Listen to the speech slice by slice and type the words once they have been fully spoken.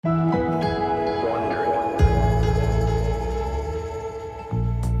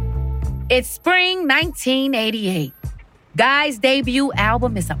It's spring 1988. Guy's debut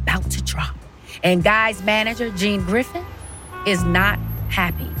album is about to drop, and Guy's manager, Gene Griffin, is not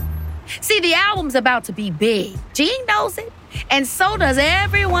happy. See, the album's about to be big. Gene knows it, and so does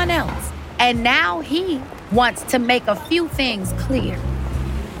everyone else. And now he wants to make a few things clear.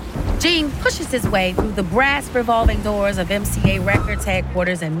 Gene pushes his way through the brass revolving doors of MCA Records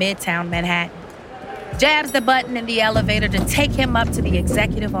headquarters in Midtown Manhattan, jabs the button in the elevator to take him up to the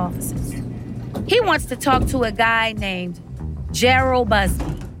executive offices. He wants to talk to a guy named Gerald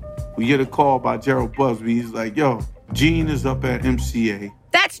Busby. We get a call by Gerald Busby. He's like, yo, Gene is up at MCA.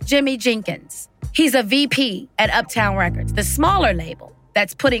 That's Jimmy Jenkins. He's a VP at Uptown Records, the smaller label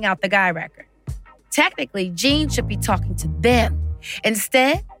that's putting out the Guy record. Technically, Gene should be talking to them.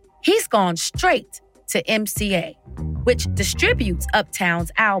 Instead, he's gone straight to MCA, which distributes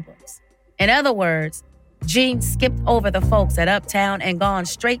Uptown's albums. In other words, Gene skipped over the folks at Uptown and gone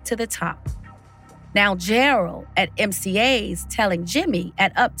straight to the top. Now Gerald at MCA's telling Jimmy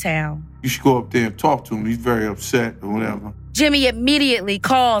at Uptown, you should go up there and talk to him. He's very upset or whatever. Jimmy immediately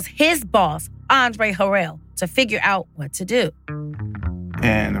calls his boss, Andre Harrell, to figure out what to do.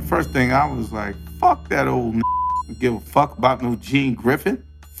 And the first thing I was like, fuck that old don't give a fuck about no Gene Griffin.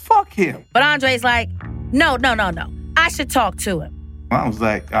 Fuck him. But Andre's like, no. I should talk to him. I was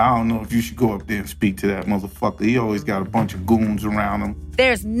like, I don't know if you should go up there and speak to that motherfucker. He always got a bunch of goons around him.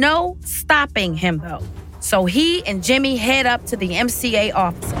 There's no stopping him, though. So he and Jimmy head up to the MCA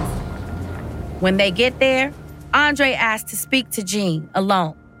offices. When they get there, Andre asks to speak to Gene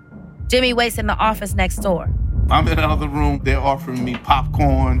alone. Jimmy waits in the office next door. I'm in the other room. They're offering me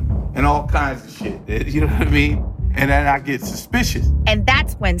popcorn and all kinds of shit. You know what I mean? And then I get suspicious. And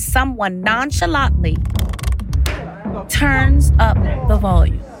that's when someone nonchalantly turns up the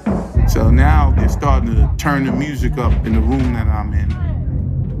volume. So now they're starting to turn the music up in the room that I'm in.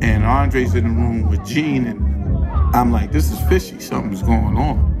 And Andre's in the room with Gene, and I'm like, this is fishy. Something's going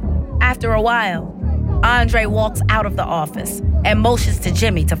on. After a while, Andre walks out of the office and motions to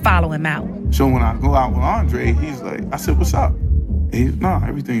Jimmy to follow him out. So when I go out with Andre, he's like, I said, what's up? He's, no,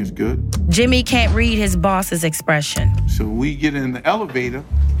 everything is good. Jimmy can't read his boss's expression. So we get in the elevator.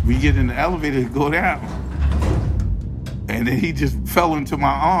 To go down. And then he just fell into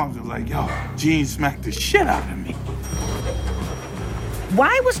my arms and was like, yo, Gene smacked the shit out of me.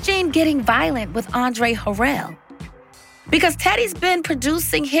 Why was Gene getting violent with Andre Harrell? Because Teddy's been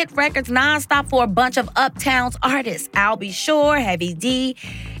producing hit records nonstop for a bunch of Uptown's artists, I'll Be Sure, Heavy D,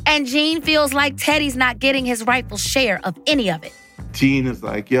 and Gene feels like Teddy's not getting his rightful share of any of it. Gene is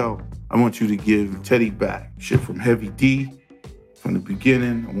like, yo, I want you to give Teddy back shit from Heavy D from the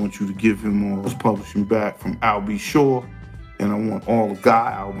beginning. I want you to give him all his publishing back from I'll Be Sure, and I want all the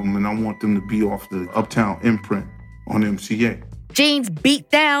Guy album, and I want them to be off the Uptown imprint on MCA. Gene's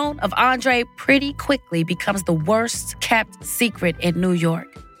beatdown of Andre pretty quickly becomes the worst-kept secret in New York.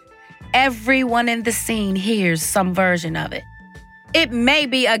 Everyone in the scene hears some version of it. It may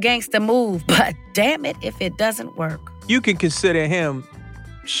be a gangsta move, but damn it if it doesn't work. You can consider him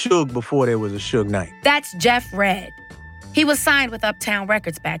Suge before there was a Suge Knight. That's Jeff Redd. He was signed with Uptown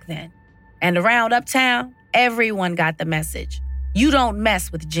Records back then. And around Uptown, everyone got the message. You don't mess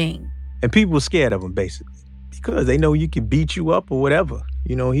with Gene. And people were scared of him, basically, because they know you can beat you up or whatever.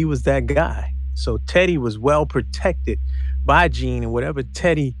 You know, he was that guy. So Teddy was well protected by Gene, and whatever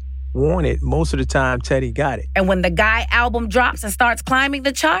Teddy wanted, most of the time Teddy got it. And when the Guy album drops and starts climbing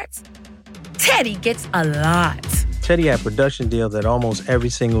the charts, Teddy gets a lot. Teddy had production deals at almost every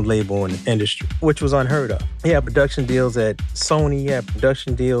single label in the industry, which was unheard of. He had production deals at Sony, he had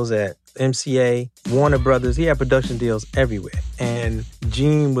production deals at MCA, Warner Brothers. He had production deals everywhere. And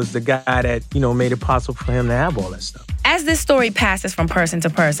Gene was the guy that, made it possible for him to have all that stuff. As this story passes from person to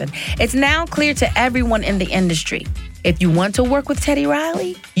person, it's now clear to everyone in the industry. If you want to work with Teddy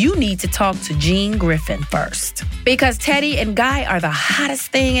Riley, you need to talk to Gene Griffin first. Because Teddy and Guy are the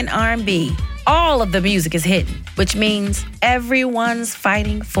hottest thing in R&B. All of the music is hidden, which means everyone's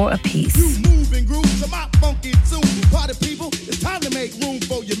fighting for a piece. You move and groove to my funky tune. Party people, it's time to make room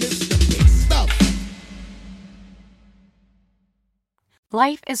for your Mr. Big Stuff.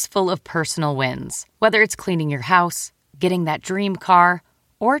 Life is full of personal wins. Whether it's cleaning your house, getting that dream car,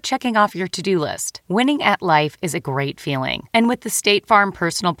 or checking off your to-do list, winning at life is a great feeling. And with the State Farm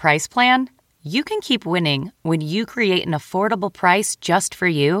Personal Price Plan, you can keep winning when you create an affordable price just for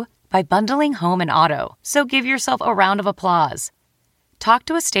you by bundling home and auto. So give yourself a round of applause. Talk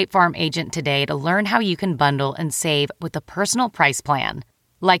to a State Farm agent today to learn how you can bundle and save with the Personal Price Plan.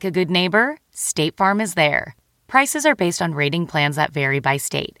 Like a good neighbor, State Farm is there. Prices are based on rating plans that vary by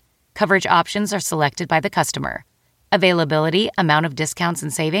state. Coverage options are selected by the customer. Availability, amount of discounts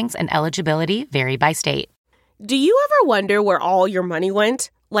and savings, and eligibility vary by state. Do you ever wonder where all your money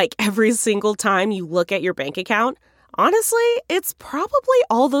went? Like every single time you look at your bank account? Honestly, it's probably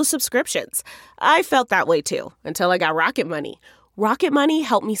all those subscriptions. I felt that way too, until I got Rocket Money. Rocket Money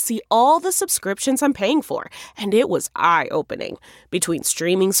helped me see all the subscriptions I'm paying for, and it was eye-opening. Between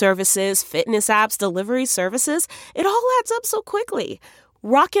streaming services, fitness apps, delivery services, it all adds up so quickly.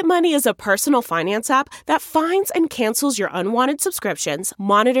 Rocket Money is a personal finance app that finds and cancels your unwanted subscriptions,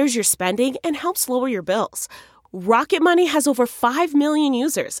 monitors your spending, and helps lower your bills. Rocket Money has over 5 million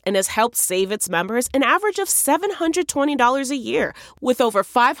users and has helped save its members an average of $720 a year, with over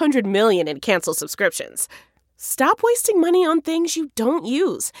 500 million in canceled subscriptions. Stop wasting money on things you don't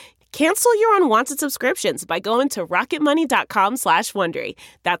use. Cancel your unwanted subscriptions by going to rocketmoney.com/Wondery.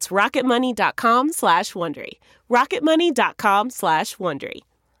 That's rocketmoney.com/Wondery. rocketmoney.com/Wondery.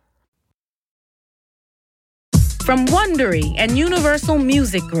 From Wondery and Universal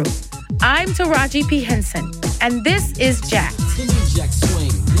Music Group, I'm Taraji P. Henson, and this is Jacked. The new Jack Swing.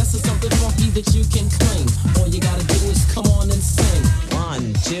 Yes, it's something funky that you can cling. All you gotta do is come on and sing.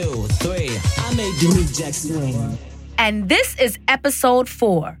 1, 2, 3. I made the new Jack Swing. And this is episode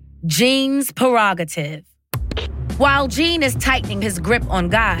 4, Gene's Prerogative. While Gene is tightening his grip on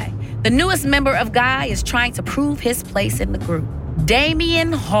Guy, the newest member of Guy is trying to prove his place in the group.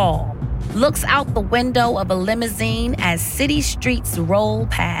 Damian Hall looks out the window of a limousine as city streets roll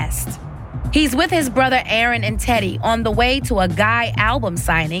past. He's with his brother Aaron and Teddy on the way to a Guy album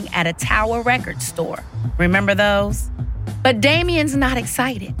signing at a Tower record store. Remember those? But Damian's not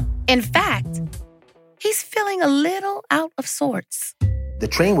excited. In fact, he's feeling a little out of sorts. The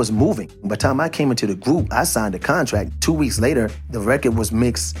train was moving. By the time I came into the group, I signed a contract. 2 weeks later, the record was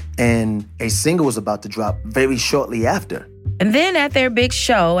mixed and a single was about to drop very shortly after. And then at their big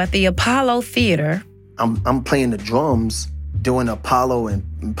show at the Apollo Theater, I'm playing the drums, doing Apollo and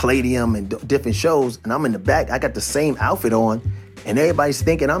Palladium and different shows, and I'm in the back. I got the same outfit on, and everybody's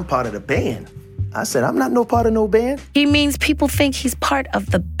thinking I'm part of the band. I said, I'm not no part of no band. He means people think he's part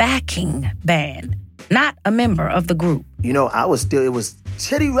of the backing band, not a member of the group. You know, it was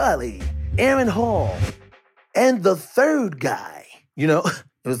Teddy Riley, Aaron Hall, and the third guy. You know,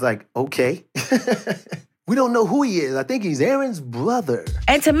 it was like, okay. We don't know who he is. I think he's Aaron's brother.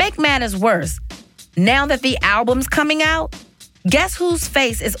 And to make matters worse, now that the album's coming out, guess whose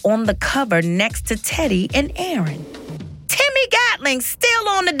face is on the cover next to Teddy and Aaron? Timmy Gatling's still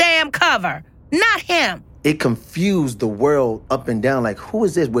on the damn cover, not him. It confused the world up and down. Like, who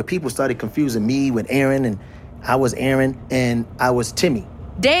is this? Where people started confusing me with Aaron, and I was Aaron, and I was Timmy.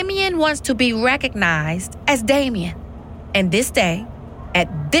 Damian wants to be recognized as Damian. And this day,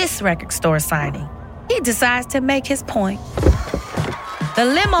 at this record store signing, he decides to make his point. The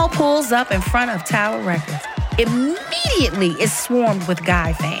limo pulls up in front of Tower Records. Immediately is swarmed with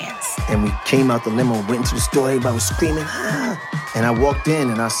Guy fans. And we came out the limo, went into the store, everybody was screaming, ah! And I walked in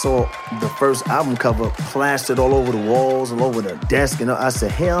and I saw the first album cover plastered all over the walls, all over the desk. And I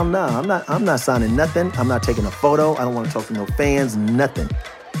said, hell no, I'm not signing nothing. I'm not taking a photo. I don't want to talk to no fans, nothing.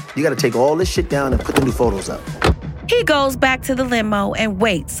 You got to take all this shit down and put the new photos up. He goes back to the limo and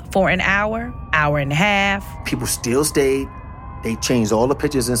waits for an hour and a half. People still stayed. They changed all the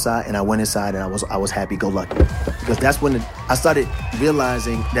pictures inside, and I went inside, and I was happy-go-lucky. Because that's when I started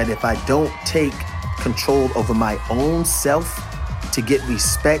realizing that if I don't take control over my own self to get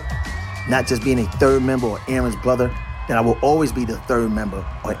respect, not just being a third member or Aaron's brother, then I will always be the third member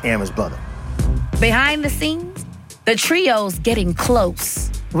or Aaron's brother. Behind the scenes, the trio's getting close.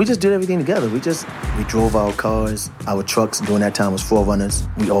 We just did everything together. We drove our cars. Our trucks during that time was 4Runners.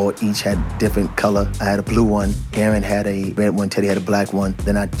 We all each had different color. I had a blue one. Aaron had a red one. Teddy had a black one.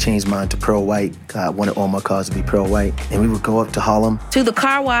 Then I changed mine to pearl white. I wanted all my cars to be pearl white. And we would go up to Harlem. To the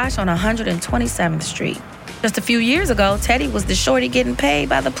car wash on 127th Street. Just a few years ago, Teddy was the shorty getting paid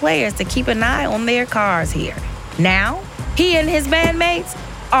by the players to keep an eye on their cars here. Now, he and his bandmates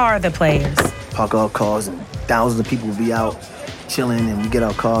are the players. Park our cars and thousands of people would be out chilling, and we get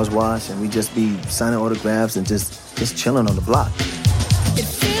our cars washed, and we just be signing autographs and just chilling on the block. It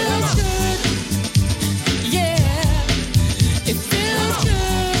feels good. Yeah. It feels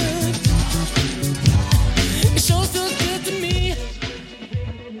good. It sure feels good to me.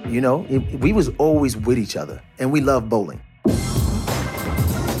 You know, we was always with each other, and we love bowling.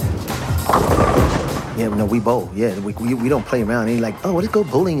 Yeah, no, we bowl. Yeah, we don't play around. It ain't like, oh, let's go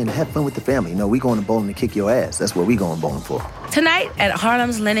bowling and have fun with the family. No, we going to bowling to kick your ass. That's what we going bowling for. Tonight at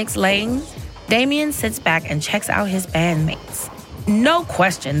Harlem's Lenox Lanes, Damian sits back and checks out his bandmates. No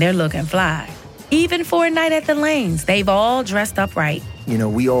question, they're looking fly. Even for a night at the Lanes, they've all dressed up right. You know,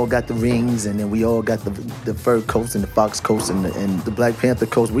 we all got the rings, and then we all got the fur coats and the fox coats and the Black Panther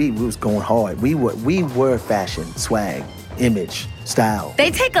coats. We was going hard. We were fashion, swag, image, style. They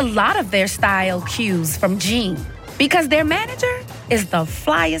take a lot of their style cues from Gene because their manager is the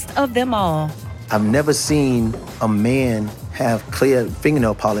flyest of them all. I've never seen a man have clear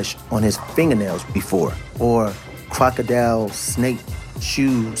fingernail polish on his fingernails before, or crocodile snake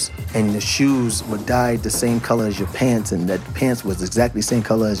shoes, and the shoes were dyed the same color as your pants, and that the pants was exactly the same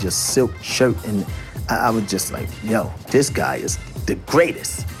color as your silk shirt. And I was just like, yo, this guy is the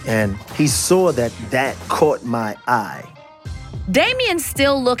greatest. And he saw that caught my eye. Damien's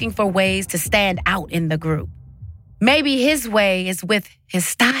still looking for ways to stand out in the group. Maybe his way is with his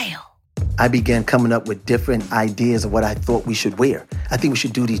style. I began coming up with different ideas of what I thought we should wear. I think we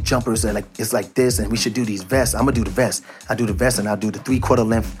should do these jumpers that it's like this, and we should do these vests. I'm gonna do the vest. I do the vest, and I'll do the 3/4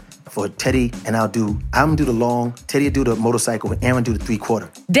 length for Teddy, and I'm gonna do the long. Teddy will do the motorcycle, and Aaron do the 3/4.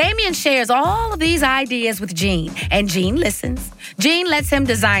 Damien shares all of these ideas with Gene, and Gene listens. Gene lets him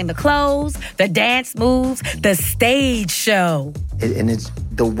design the clothes, the dance moves, the stage show. And it's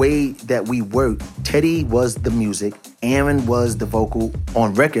the way that we work. Teddy was the music. Aaron was the vocal.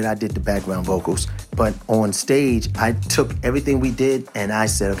 On record, I did the background vocals. But on stage, I took everything we did and I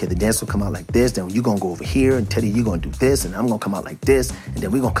said, okay, the dance will come out like this. Then you're going to go over here. And Teddy, you're going to do this. And I'm going to come out like this. And then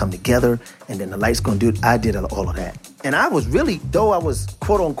we're going to come together. And then the light's going to do it. I did all of that. And I was really, though I was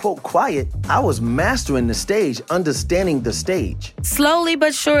quote unquote quiet, I was mastering the stage, understanding the stage. Slowly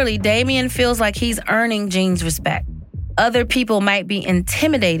but surely, Damien feels like he's earning Gene's respect. Other people might be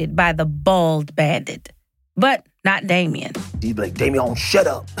intimidated by the bald bandit, but not Damien. He'd be like, Damien, shut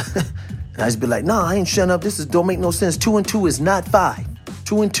up. And I'd just be like, no, I ain't shutting up. This don't make no sense. 2 and 2 is not 5.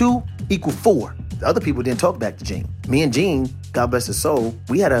 2 and 2 equal 4. The other people didn't talk back to Gene. Me and Gene, God bless his soul,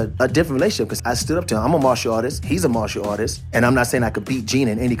 we had a different relationship because I stood up to him. I'm a martial artist. He's a martial artist. And I'm not saying I could beat Gene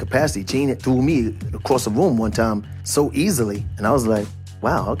in any capacity. Gene threw me across the room one time so easily. And I was like,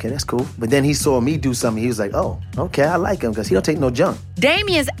 wow, okay, that's cool. But then he saw me do something. He was like, oh, okay, I like him because he don't take no junk.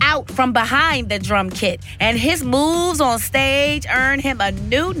 Damien's out from behind the drum kit, and his moves on stage earn him a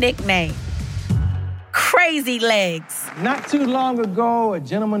new nickname. Crazy Legs. Not too long ago, a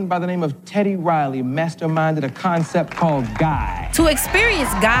gentleman by the name of Teddy Riley masterminded a concept called Guy. To experience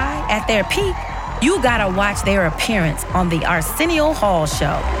Guy at their peak, you gotta watch their appearance on the Arsenio Hall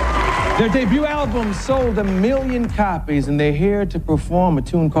show. Their debut album sold 1 million copies, and they're here to perform a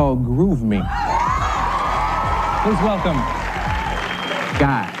tune called Groove Me. Please welcome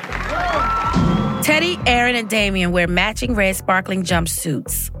Guy. Teddy, Aaron, and Damien wear matching red sparkling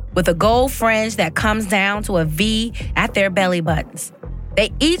jumpsuits with a gold fringe that comes down to a V at their belly buttons.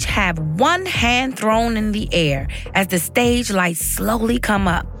 They each have one hand thrown in the air as the stage lights slowly come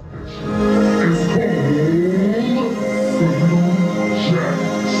up.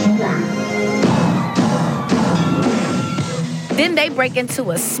 Then they break into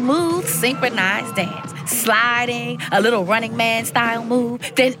a smooth, synchronized dance, sliding, a little Running Man style move.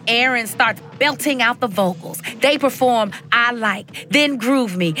 Then Aaron starts belting out the vocals. They perform I Like, then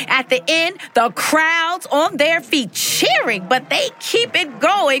Groove Me. At the end, the crowd's on their feet cheering, but they keep it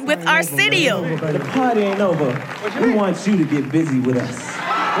going with Arsenio. The party ain't over. We want you to get busy with us.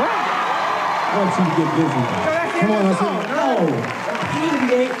 What? I want you to get busy. Come on, Arsenio. No, the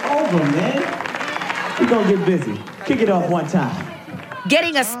party ain't over, man. We're gonna get busy. Kick it off one time.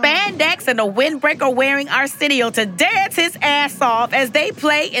 Getting a spandex and a windbreaker wearing Arsenio to dance his ass off as they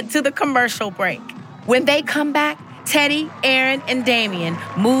play into the commercial break. When they come back, Teddy, Aaron, and Damien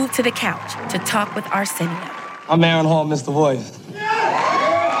move to the couch to talk with Arsenio. I'm Aaron Hall, Mr. Voice.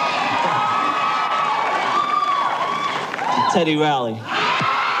 Teddy Riley.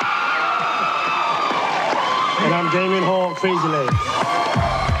 And I'm Damien Hall, Crazy Legs.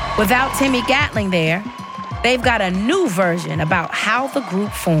 Without Timmy Gatling there, they've got a new version about how the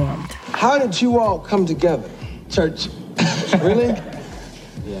group formed. How did you all come together? Church. Really?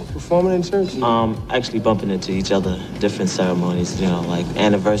 Yeah. Performing in church? Actually bumping into each other, different ceremonies, you know, like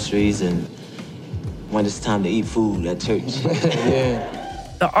anniversaries and when it's time to eat food at church.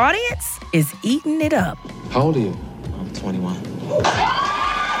 Yeah. The audience is eating it up. How old are you? I'm 21.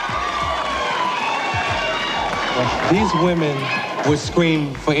 These women would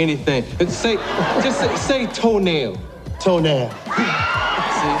scream for anything. Say toenail. Toenail.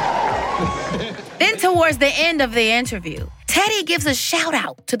 Then towards the end of the interview, Teddy gives a shout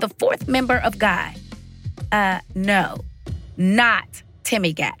out to the fourth member of Guy. No, not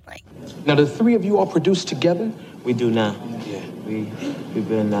Timmy Gatling. Now, the three of you all produce together? We do now. Yeah. We've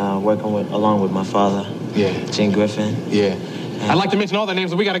been working along with my father. Yeah. Gene Griffin. Yeah. I'd like to mention all the names,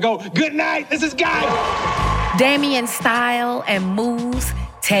 but we gotta go. Good night. This is Guy. Damien's style and moves,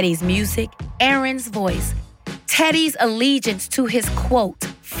 Teddy's music, Aaron's voice, Teddy's allegiance to his quote,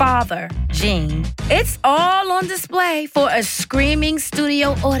 father, Gene. It's all on display for a screaming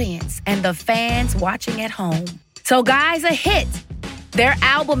studio audience and the fans watching at home. So Guy's a hit. Their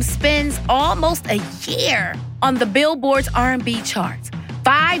album spends almost a year on the Billboard's R&B charts,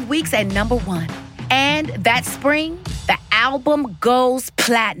 5 weeks at #1. And that spring, the album goes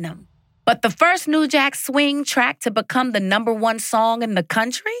platinum. But the first New Jack Swing track to become the #1 song in the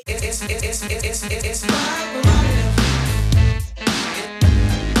country? It's my prerogative. It's my prerogative.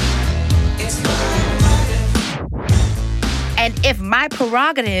 And if My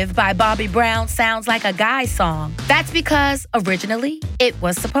Prerogative by Bobby Brown sounds like a Guy song, that's because originally it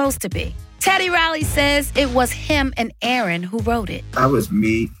was supposed to be. Teddy Riley says it was him and Aaron who wrote it. That was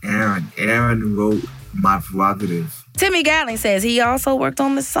me, Aaron. Aaron wrote My Prerogative. Timmy Gatling says he also worked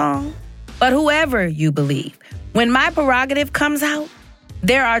on the song. But whoever you believe, when My Prerogative comes out,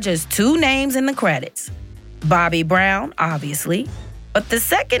 there are just 2 names in the credits. Bobby Brown, obviously, but the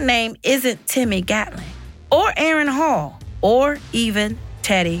second name isn't Timmy Gatling, or Aaron Hall, or even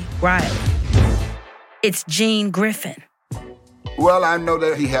Teddy Riley. It's Gene Griffin. Well, I know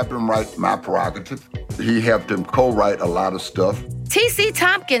that he helped him write My Prerogative. He helped him co-write a lot of stuff. T.C.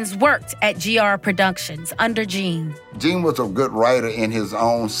 Tompkins worked at GR Productions under Gene. Gene was a good writer in his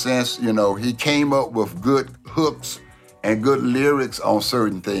own sense. You know, he came up with good hooks and good lyrics on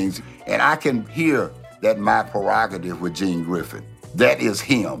certain things. And I can hear that My Prerogative with Gene Griffin. That is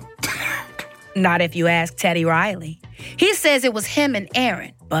him. Not if you ask Teddy Riley. He says it was him and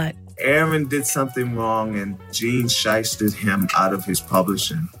Aaron, but Aaron did something wrong and Gene shysted him out of his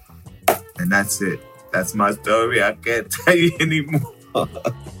publishing. And that's it. That's my story. I can't tell you anymore.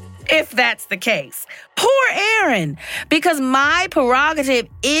 If that's the case. Poor Aaron, because My Prerogative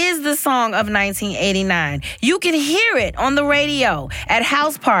is the song of 1989. You can hear it on the radio, at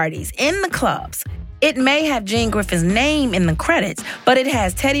house parties, in the clubs. It may have Gene Griffin's name in the credits, but it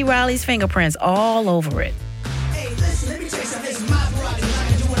has Teddy Riley's fingerprints all over it. Hey, listen, let me tell you something. This is my prerogative. I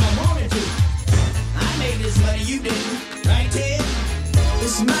can do what I want to do. I made this money, you didn't. Right, Ted?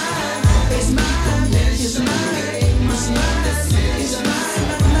 It's mine. It's mine. It's mine. It's mine. It's mine.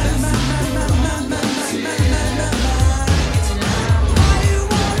 Why you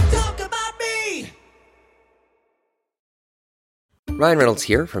wanna talk about me? Ryan Reynolds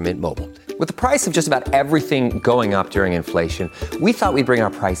here from Mint Mobile. With the price of just about everything going up during inflation, we thought we'd bring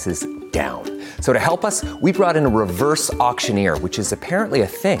our prices down. So to help us, we brought in a reverse auctioneer, which is apparently a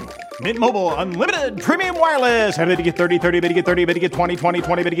thing. Mint Mobile Unlimited Premium Wireless. How to get 30, 30, bit to get 30, bit to get 20, 20,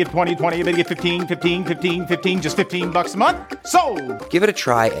 20, bit to get 20, 20, bit to get 15, 15, 15, 15, just $15 a month? Sold! Give it a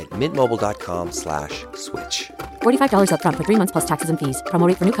try at mintmobile.com/switch. $45 up front for 3 months plus taxes and fees. Promo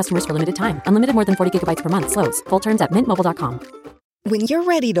rate for new customers for limited time. Unlimited more than 40 gigabytes per month. Slows full terms at mintmobile.com. When you're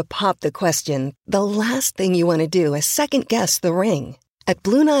ready to pop the question, the last thing you want to do is second-guess the ring. At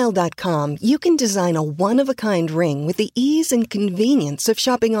BlueNile.com, you can design a one-of-a-kind ring with the ease and convenience of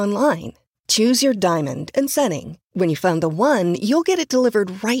shopping online. Choose your diamond and setting. When you find the one, you'll get it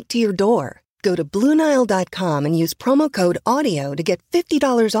delivered right to your door. Go to BlueNile.com and use promo code AUDIO to get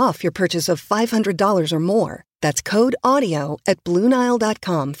 $50 off your purchase of $500 or more. That's code AUDIO at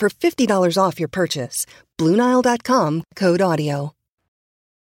BlueNile.com for $50 off your purchase. BlueNile.com, code AUDIO.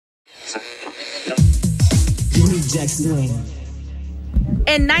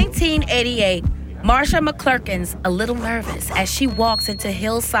 In 1988, Marsha McClurkin's a little nervous as she walks into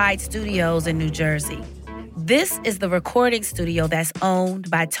Hillside Studios in New Jersey. This is the recording studio that's owned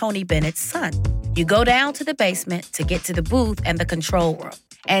by Tony Bennett's son. You go down to the basement to get to the booth and the control room.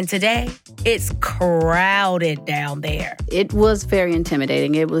 And today, it's crowded down there. It was very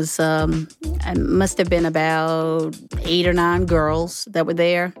intimidating. It was, it must have been about 8 or 9 girls that were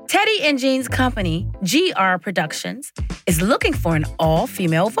there. Teddy and Gene's company, GR Productions, is looking for an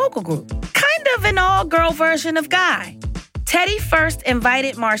all-female vocal group. Kind of an all-girl version of Guy. Teddy first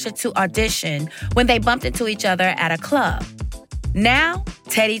invited Marsha to audition when they bumped into each other at a club. Now,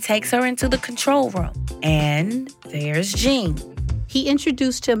 Teddy takes her into the control room, and there's Gene. He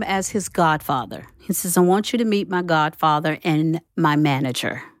introduced him as his godfather. He says, I want you to meet my godfather and my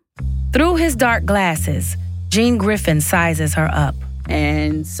manager. Through his dark glasses, Gene Griffin sizes her up.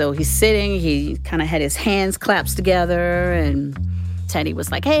 And so he's sitting, he kind of had his hands clasped together, and Teddy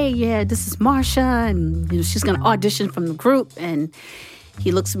was like, hey, yeah, this is Marsha, and she's going to audition from the group. And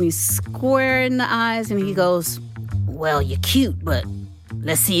he looks at me square in the eyes, and he goes, well, you're cute, but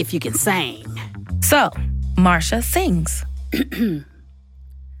let's see if you can sing. So, Marsha sings. I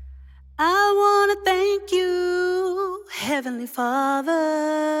want to thank you, Heavenly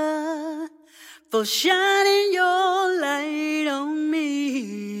Father, for shining your light on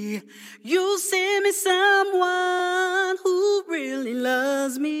me. You send me someone who really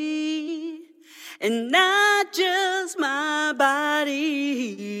loves me, and not just my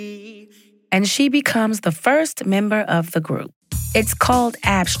body. And she becomes the first member of the group. It's called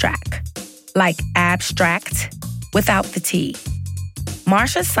Abstract, like abstract without the T.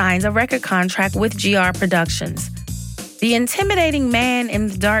 Marsha signs a record contract with GR Productions. The intimidating man in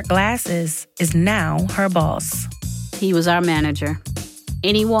the dark glasses is now her boss. He was our manager.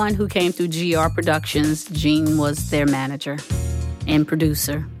 Anyone who came through GR Productions, Gene was their manager and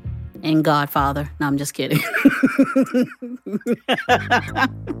producer and godfather. No, I'm just kidding.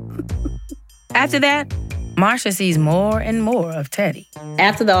 After that, Marsha sees more and more of Teddy.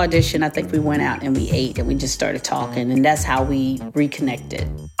 After the audition, I think we went out and we ate and we just started talking, and that's how we reconnected.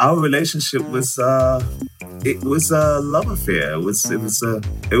 Our relationship was it was a love affair. It was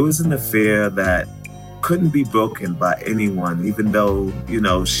an affair that couldn't be broken by anyone, even though,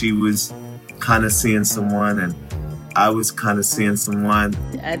 she was kind of seeing someone and I was kind of seeing someone.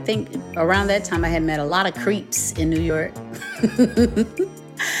 I think around that time I had met a lot of creeps in New York.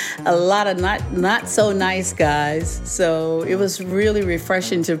 A lot of not so nice guys. So it was really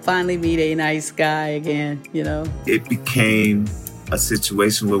refreshing to finally meet a nice guy again, It became a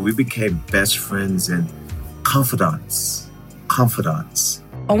situation where we became best friends and confidants.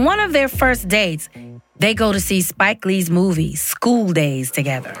 On one of their first dates, they go to see Spike Lee's movie, School Days,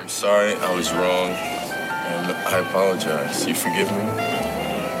 together. I'm sorry, I was wrong, and I apologize. You forgive me?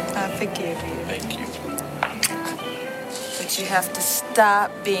 I forgive you. Thank you. But you have to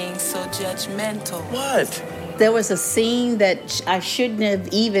stop being so judgmental. What? There was a scene that I shouldn't have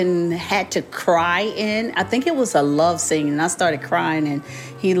even had to cry in. I think it was a love scene, and I started crying, and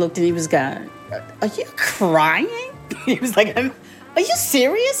he looked and he was going, "Are you crying?" He was like, "Are you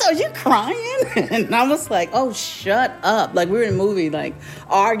serious? Are you crying?" And I was like, "Oh, shut up." Like, we were in a movie, like,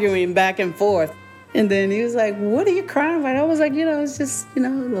 arguing back and forth. And then he was like, "What are you crying about?" I was like, it's just,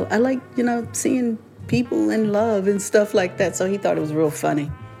 I like, seeing people in love and stuff like that. So he thought it was real funny.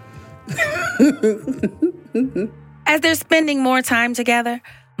 As they're spending more time together,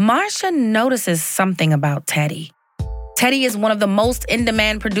 Marsha notices something about Teddy. Teddy is one of the most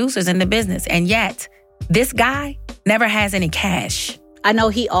in-demand producers in the business, and yet this guy never has any cash. I know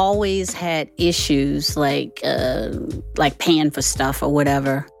he always had issues like paying for stuff or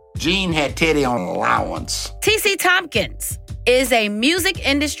whatever. Gene had Teddy on allowance. T.C. Tompkins is a music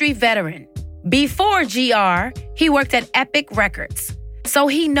industry veteran. Before GR, he worked at Epic Records, so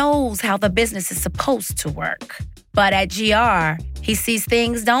he knows how the business is supposed to work. But at GR, he sees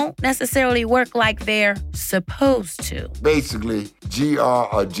things don't necessarily work like they're supposed to. Basically, GR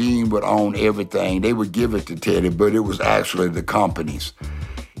or Gene would own everything. They would give it to Teddy, but it was actually the companies.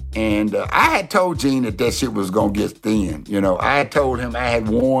 And I had told Gene that shit was going to get thin. I had told him, I had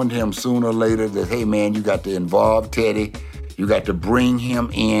warned him sooner or later that, hey, man, you got to involve Teddy. You got to bring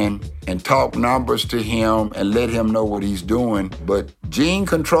him in and talk numbers to him and let him know what he's doing. But Gene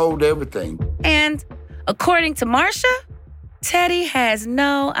controlled everything. And according to Marsha, Teddy has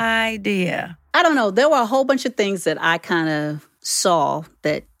no idea. I don't know. There were a whole bunch of things that I kind of saw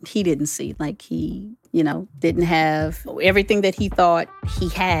that he didn't see. Like he, didn't have everything that he thought he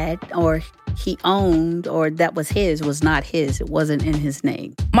had or he owned or that was his was not his. It wasn't in his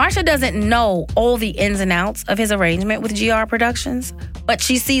name. Marsha doesn't know all the ins and outs of his arrangement with GR Productions, but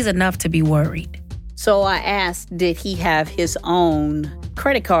she sees enough to be worried. So I asked, did he have his own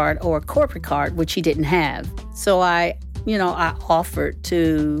credit card or corporate card, which he didn't have? So I offered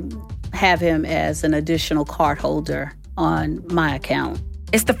to have him as an additional card holder on my account.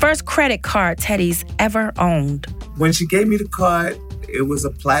 It's the first credit card Teddy's ever owned. When she gave me the card, it was a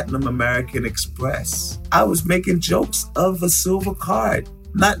Platinum American Express. I was making jokes of a silver card,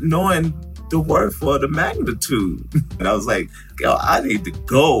 not knowing the worth or the magnitude. And I was like, I need to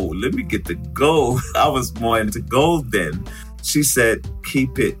go. Let me get the gold. I was more into gold then. She said,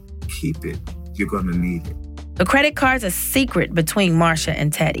 keep it. You're going to need it. The credit card's a secret between Marsha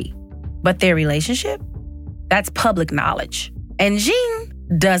and Teddy. But their relationship? That's public knowledge. And Gene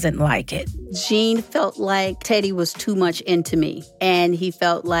doesn't like it. Gene felt like Teddy was too much into me. And he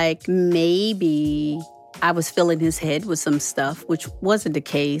felt like maybe I was filling his head with some stuff, which wasn't the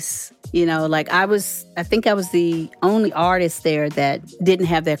case. I think I was the only artist there that didn't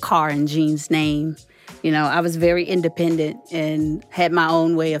have their car in Gene's name. I was very independent and had my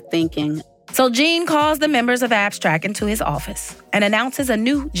own way of thinking. So Gene calls the members of Abstract into his office and announces a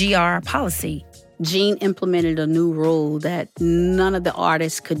new GR policy. Gene implemented a new rule that none of the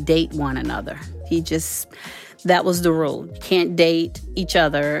artists could date one another. That was the rule. You can't date each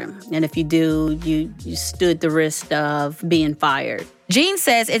other. And if you do, you stood the risk of being fired. Gene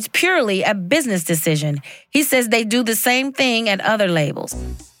says it's purely a business decision. He says they do the same thing at other labels.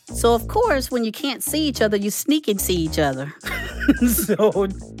 So, of course, when you can't see each other, you sneak and see each other. So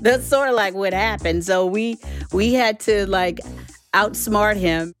that's sort of like what happened. So we had to, like, outsmart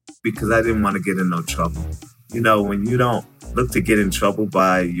him. Because I didn't want to get in no trouble. You know, when you don't look to get in trouble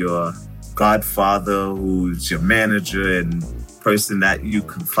by your godfather, who's your manager and person that you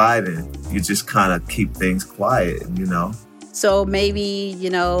confide in, you just kind of keep things quiet, you know? So maybe, you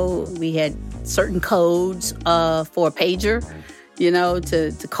know, we had certain codes for a pager, you know,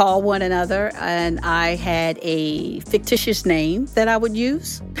 to call one another. And I had a fictitious name that I would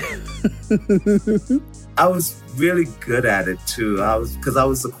use. I was really good at it, too. Because I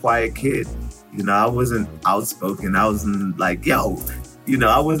was a quiet kid. You know, I wasn't outspoken. I wasn't like, yo, you know,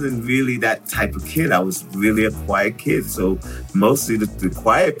 I wasn't really that type of kid. I was really a quiet kid. So mostly the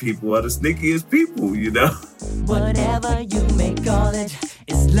quiet people are the sneakiest people, you know? Whatever you may call it,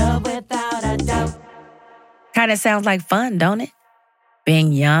 it's love without a doubt. Kind of sounds like fun, don't it?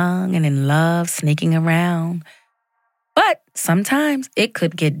 Being young and in love, sneaking around. But sometimes it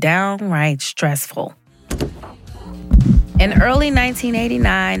could get downright stressful. In early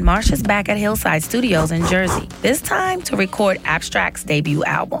 1989, Marsha's back at Hillside Studios in Jersey, this time to record Abstract's debut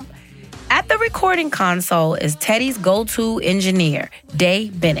album. At the recording console is Teddy's go-to engineer,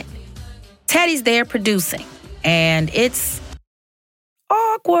 Dave Bennett. Teddy's there producing, and it's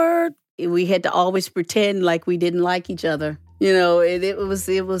awkward. We had to always pretend like we didn't like each other. You know, it was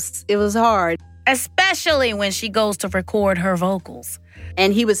hard. Especially when she goes to record her vocals.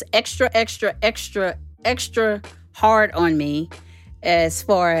 And he was extra hard on me as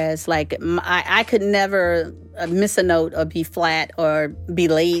far as, like, I could never miss a note or be flat or be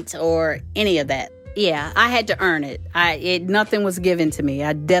late or any of that. Yeah, I had to earn it. Nothing was given to me.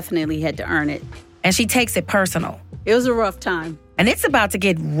 I definitely had to earn it. And she takes it personal. It was a rough time. And it's about to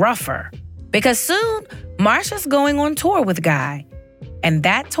get rougher because soon Marsha's going on tour with Guy. And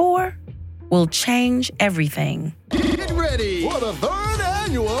that tour will change everything. Get ready for the third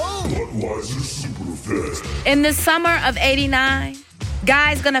annual Budweiser Superfest. In the summer of '89,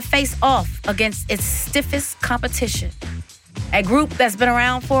 Guy's gonna face off against its stiffest competition, a group that's been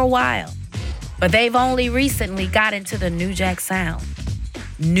around for a while, but they've only recently got into the New Jack sound.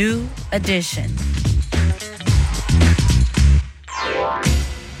 New Edition.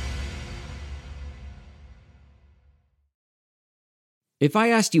 If I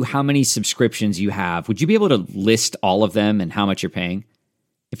asked you how many subscriptions you have, would you be able to list all of them and how much you're paying?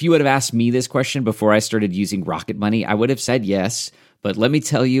 If you would have asked me this question before I started using Rocket Money, I would have said yes, but let me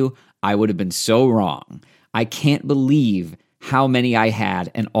tell you, I would have been so wrong. I can't believe how many I had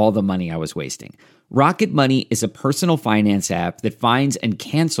and all the money I was wasting. Rocket Money is a personal finance app that finds and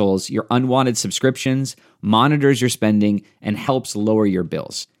cancels your unwanted subscriptions, monitors your spending, and helps lower your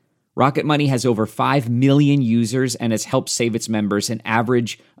bills. Rocket Money has over 5 million users and has helped save its members an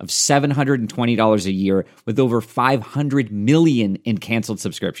average of $720 a year with over 500 million in canceled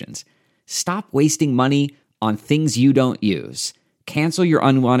subscriptions. Stop wasting money on things you don't use. Cancel your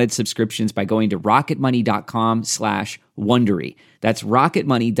unwanted subscriptions by going to rocketmoney.com/Wondery. That's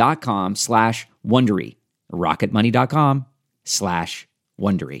rocketmoney.com/Wondery.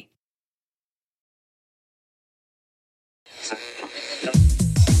 rocketmoney.com/Wondery.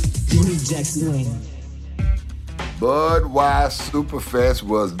 Budweiser Superfest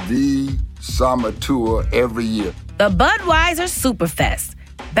was the summer tour every year. The Budweiser Superfest,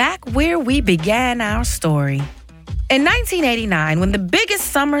 back where we began our story. In 1989, when the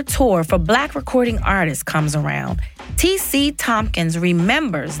biggest summer tour for Black recording artists comes around, T.C. Tompkins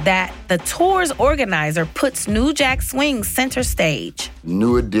remembers that the tour's organizer puts New Jack Swing center stage.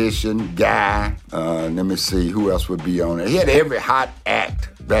 New Edition, Guy, let me see, who else would be on it? He had every hot act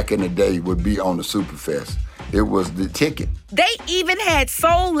back in the day would be on the Superfest. It was the ticket. They even had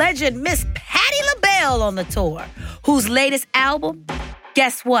soul legend Miss Patti LaBelle on the tour, whose latest album,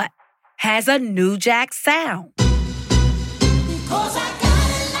 guess what, has a New Jack sound.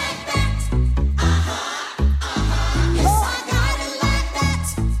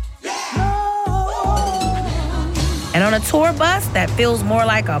 And on a tour bus that feels more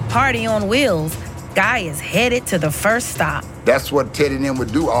like a party on wheels, Guy is headed to the first stop. That's what Teddy and them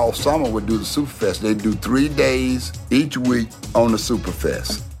would do all summer, would do the Superfest. They'd do 3 days each week on the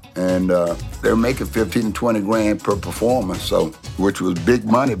Superfest. And they're making 15 to 20 grand per performance, so which was big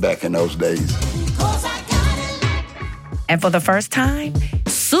money back in those days. And for the first time,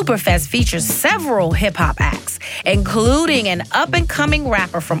 Superfest features several hip-hop acts, including an up-and-coming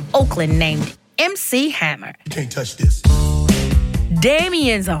rapper from Oakland named MC Hammer. You can't touch this.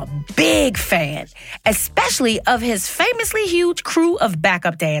 Damien's a big fan, especially of his famously huge crew of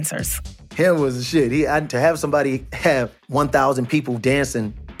backup dancers. Him was the shit. To have somebody have 1,000 people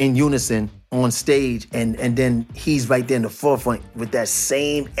dancing in unison on stage, and then he's right there in the forefront with that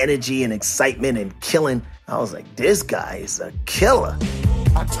same energy and excitement and killing. I was like, this guy is a killer.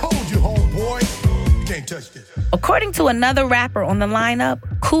 I told you, homeboy, you can't touch this. According to another rapper on the lineup,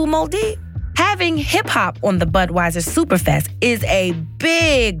 Kool Moe Dee, having hip-hop on the Budweiser Superfest is a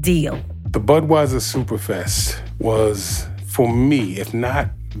big deal. The Budweiser Superfest was, for me, if not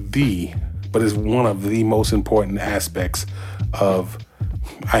but is one of the most important aspects of,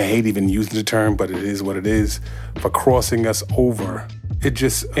 I hate even using the term, but it is what it is, for crossing us over. It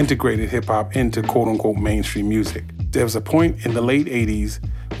just integrated hip-hop into quote-unquote mainstream music. There was a point in the late 80s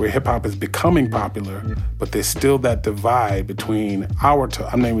where hip-hop is becoming popular, but there's still that divide between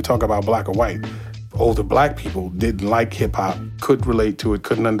we talk about black or white. Older black people didn't like hip-hop, couldn't relate to it,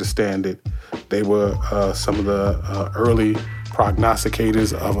 couldn't understand it. They were some of the early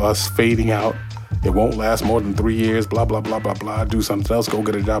prognosticators of us fading out. It won't last more than 3 years, blah, blah, blah, blah, blah. Do something else, go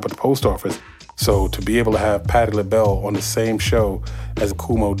get a job at the post office. So to be able to have Patti LaBelle on the same show as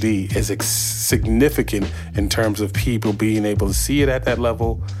Kool Moe Dee is significant in terms of people being able to see it at that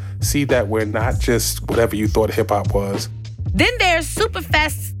level, see that we're not just whatever you thought hip-hop was. Then there's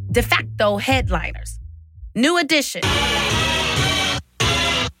Superfest's de facto headliners. New Edition.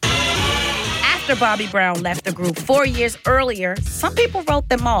 After Bobby Brown left the group 4 years earlier, some people wrote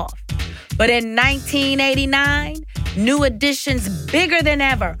them off. But in 1989, New Edition's bigger than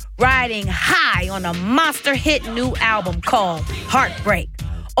ever, riding high on a monster hit new album called Heartbreak,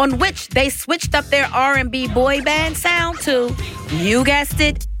 on which they switched up their R&B boy band sound to, you guessed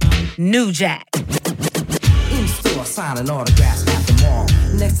it, New Jack. In store, signing autographs at the mall.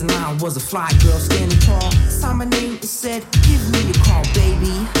 Next in line was a fly girl standing tall. Saw my name and said, give me a call,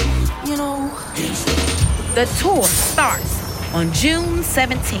 baby. You know. The tour starts on June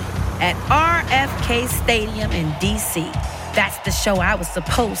 17th at RFK Stadium in D.C. That's the show I was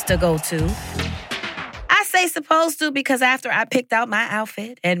supposed to go to. I say supposed to because after I picked out my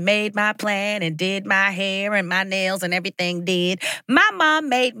outfit and made my plan and did my hair and my nails and everything did, my mom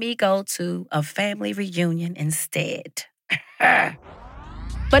made me go to a family reunion instead.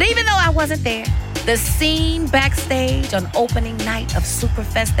 But even though I wasn't there, the scene backstage on opening night of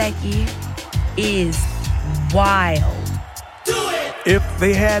Superfest that year is wild. If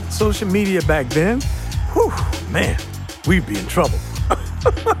they had social media back then, whew, man, we'd be in trouble.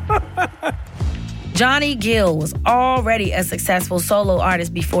 Johnny Gill was already a successful solo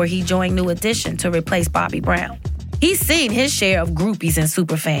artist before he joined New Edition to replace Bobby Brown. He's seen his share of groupies and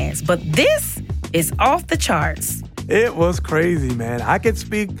superfans, but this is off the charts. It was crazy, man. I could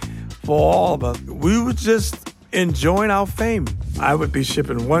speak for all of us. We were just enjoying our fame. I would be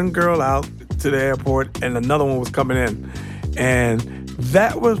shipping one girl out to the airport and another one was coming in. And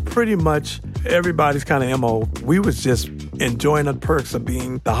that was pretty much everybody's kind of MO. We was just enjoying the perks of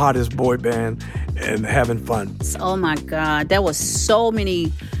being the hottest boy band and having fun. Oh my God, there was so many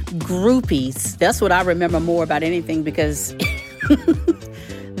groupies. That's what I remember more about anything because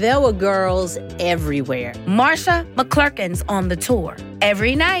there were girls everywhere. Marsha McClurkin's on the tour.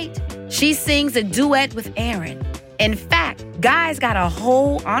 Every night, she sings a duet with Aaron. In fact, guys got a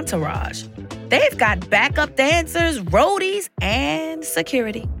whole entourage. They've got backup dancers, roadies, and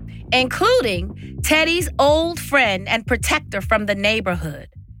security, including Teddy's old friend and protector from the neighborhood,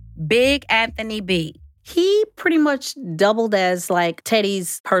 Big Anthony B. He pretty much doubled as like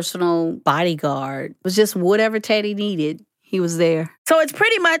Teddy's personal bodyguard. It was just whatever Teddy needed, he was there. So it's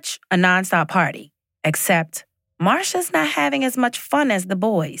pretty much a nonstop party, except Marsha's not having as much fun as the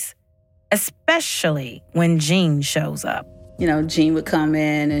boys, especially when Gene shows up. You know, Gene would come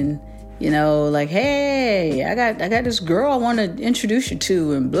in and like, hey, I got this girl I want to introduce you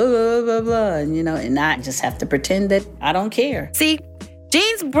to and blah, blah, blah, blah. And, and I just have to pretend that I don't care. See,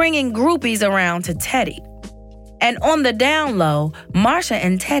 Gene's bringing groupies around to Teddy. And on the down low, Marsha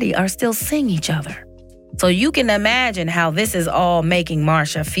and Teddy are still seeing each other. So you can imagine how this is all making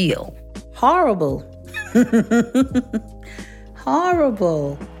Marsha feel. Horrible.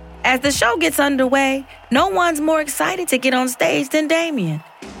 Horrible. As the show gets underway, no one's more excited to get on stage than Damien.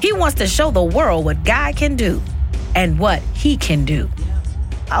 He wants to show the world what Guy can do and what he can do.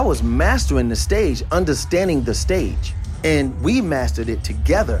 I was mastering the stage, understanding the stage, and we mastered it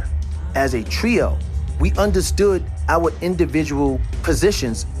together as a trio. We understood our individual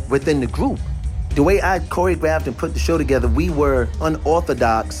positions within the group. The way I choreographed and put the show together, we were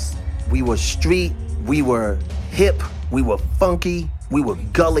unorthodox, we were street, we were hip, we were funky, we were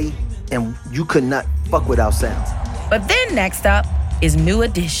gully. and you could not fuck with our sound. But then next up is New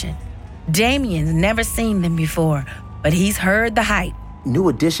Edition. Damien's never seen them before, but he's heard the hype. New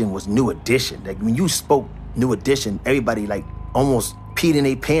Edition was New Edition. Like, when you spoke New Edition, everybody, like, almost peed in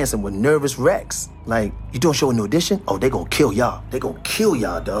their pants and were nervous wrecks. Like, you doing a show with New Edition? Oh, they gonna kill y'all. They gonna kill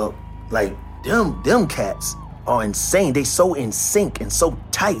y'all, dog. Like, them cats are insane. They so in sync and so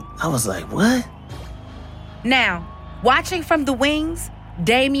tight. I was like, what? Now, watching from the wings,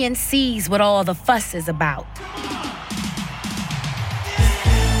 Damien sees what all the fuss is about.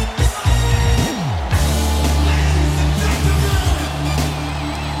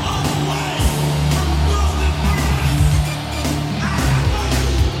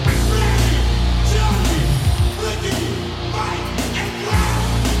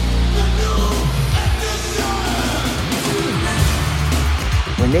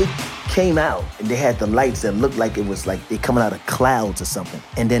 When they came out and they had the lights that looked like it was like they coming out of clouds or something.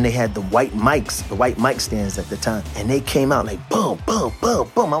 And then they had the white mic stands at the time. And they came out like boom, boom,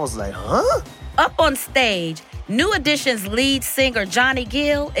 boom, boom. I was like, huh? Up on stage, New Edition's lead singer Johnny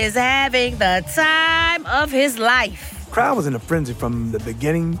Gill is having the time of his life. Crowd was in a frenzy from the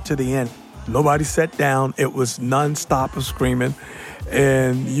beginning to the end. Nobody sat down. It was nonstop of screaming.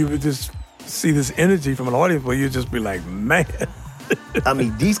 And you would just see this energy from an audience where you'd just be like, man. I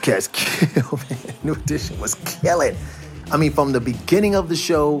mean, these cats kill, man. New Edition was killing. I mean, from the beginning of the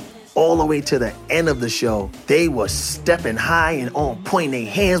show all the way to the end of the show, they were stepping high and on point. Their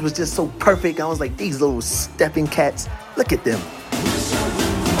hands was just so perfect. I was like, these little stepping cats, look at them.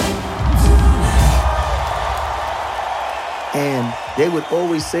 And they would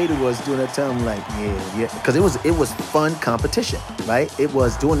always say to us during that time, like, yeah, because it was fun competition, right? It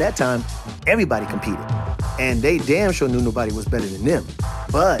was, during that time, everybody competed. And they damn sure knew nobody was better than them.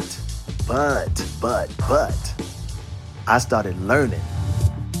 But, I started learning.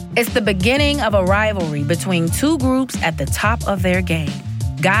 It's the beginning of a rivalry between two groups at the top of their game,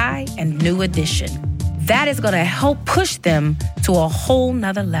 Guy and New Edition. That is gonna help push them to a whole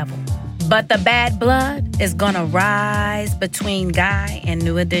nother level. But the bad blood is gonna rise between Guy and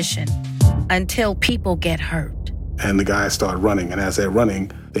New Edition until people get hurt. And the guys start running, and as they're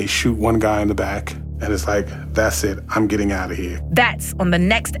running, they shoot one guy in the back, and it's like, that's it, I'm getting out of here. That's on the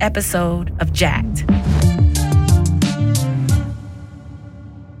next episode of Jacked.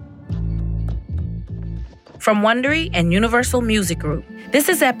 From Wondery and Universal Music Group, this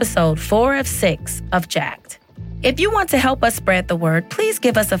is episode 4 of 6 of Jacked. If you want to help us spread the word, please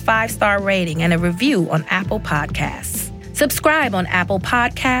give us a 5-star rating and a review on Apple Podcasts. Subscribe on Apple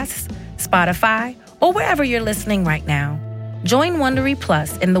Podcasts, Spotify, or wherever you're listening right now. Join Wondery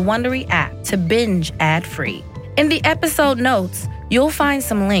Plus in the Wondery app to binge ad-free. In the episode notes, you'll find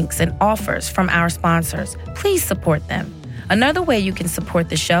some links and offers from our sponsors. Please support them. Another way you can support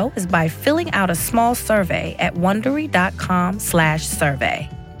the show is by filling out a small survey at Wondery.com/survey.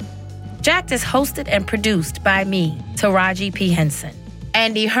 Jacked is hosted and produced by me, Taraji P. Henson.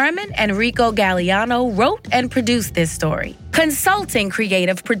 Andy Herman and Rico Galliano wrote and produced this story. Consulting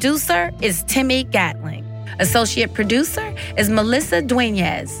creative producer is Timmy Gatling. Associate producer is Melissa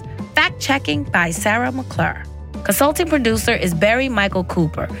Dueñez. Fact-checking by Sarah McClure. Consulting producer is Barry Michael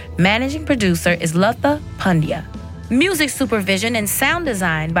Cooper. Managing producer is Lutha Pandya. Music supervision and sound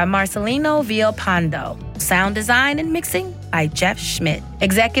design by Marcelino Villalpando. Sound design and mixing by Jeff Schmidt.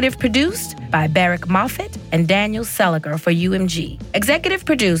 Executive produced by Barrick Moffitt and Daniel Seliger for UMG. Executive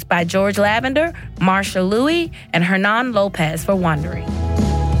produced by George Lavender, Marsha Louie, and Hernan Lopez for Wondery.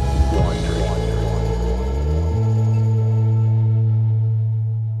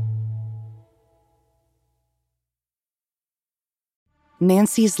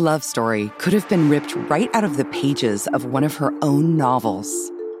 Nancy's love story could have been ripped right out of the pages of one of her own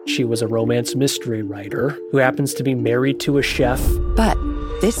novels. She was a romance mystery writer who happens to be married to a chef. But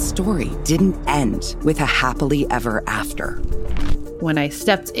this story didn't end with a happily ever after. When I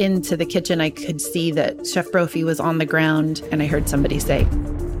stepped into the kitchen, I could see that Chef Brophy was on the ground, and I heard somebody say,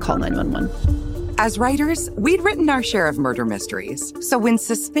 "Call 911." As writers, we'd written our share of murder mysteries. So when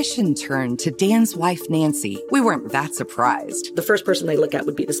suspicion turned to Dan's wife, Nancy, we weren't that surprised. The first person they look at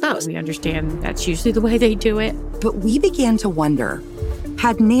would be the spouse. We understand that's usually the way they do it. But we began to wonder,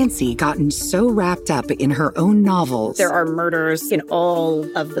 had Nancy gotten so wrapped up in her own novels... There are murders in all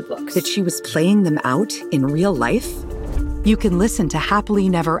of the books. ...that she was playing them out in real life? You can listen to Happily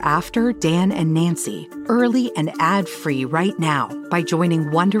Never After, Dan and Nancy, early and ad-free right now by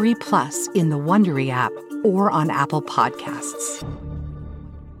joining Wondery Plus in the Wondery app or on Apple Podcasts.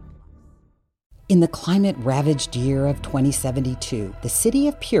 In the climate-ravaged year of 2072, the city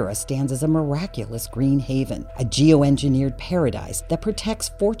of Pura stands as a miraculous green haven, a geoengineered paradise that protects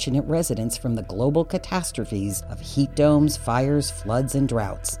fortunate residents from the global catastrophes of heat domes, fires, floods, and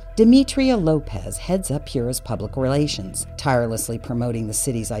droughts. Demetria Lopez heads up Pura's public relations, tirelessly promoting the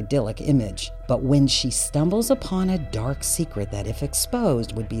city's idyllic image. But when she stumbles upon a dark secret that, if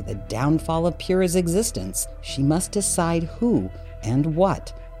exposed, would be the downfall of Pura's existence, she must decide who and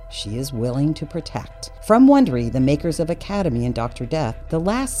what she is willing to protect. From Wondery, the makers of Academy and Dr. Death, The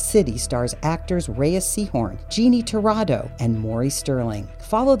Last City stars actors Reyes Sehorn, Jeannie Torrado, and Maury Sterling.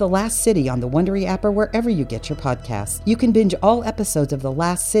 Follow The Last City on the Wondery app or wherever you get your podcasts. You can binge all episodes of The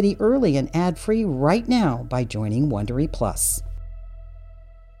Last City early and ad-free right now by joining Wondery Plus.